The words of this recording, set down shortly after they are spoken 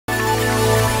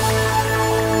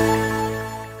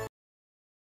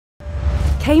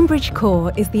Cambridge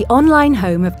Core is the online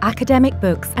home of academic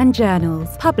books and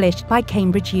journals published by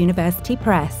Cambridge University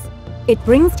Press. It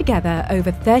brings together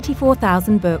over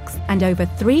 34,000 books and over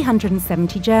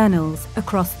 370 journals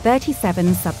across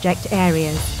 37 subject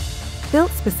areas. Built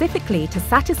specifically to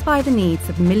satisfy the needs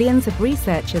of millions of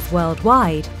researchers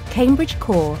worldwide, Cambridge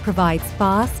Core provides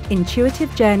fast,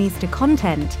 intuitive journeys to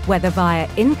content, whether via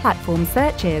in-platform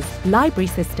searches, library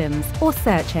systems, or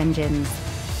search engines.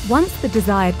 Once the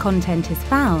desired content is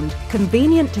found,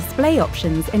 convenient display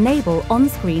options enable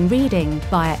on-screen reading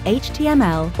via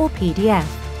HTML or PDF,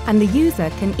 and the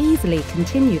user can easily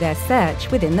continue their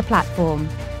search within the platform.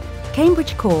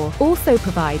 Cambridge Core also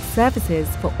provides services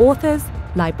for authors,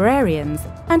 librarians,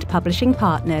 and publishing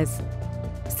partners.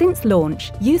 Since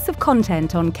launch, use of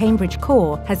content on Cambridge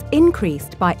Core has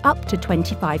increased by up to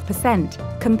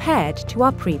 25% compared to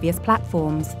our previous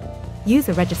platforms.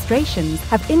 User registrations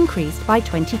have increased by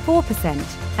 24%,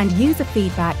 and user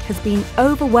feedback has been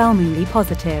overwhelmingly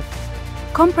positive.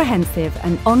 Comprehensive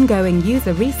and ongoing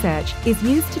user research is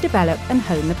used to develop and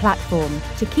hone the platform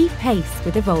to keep pace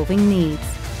with evolving needs.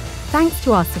 Thanks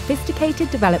to our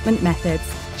sophisticated development methods,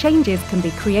 changes can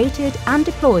be created and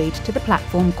deployed to the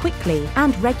platform quickly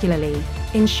and regularly,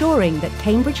 ensuring that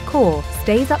Cambridge Core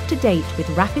stays up to date with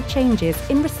rapid changes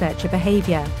in researcher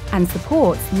behaviour and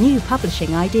supports new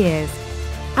publishing ideas.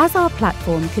 As our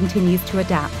platform continues to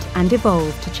adapt and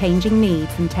evolve to changing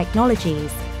needs and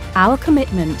technologies, our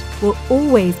commitment will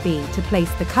always be to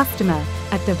place the customer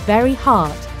at the very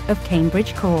heart of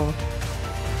Cambridge Core.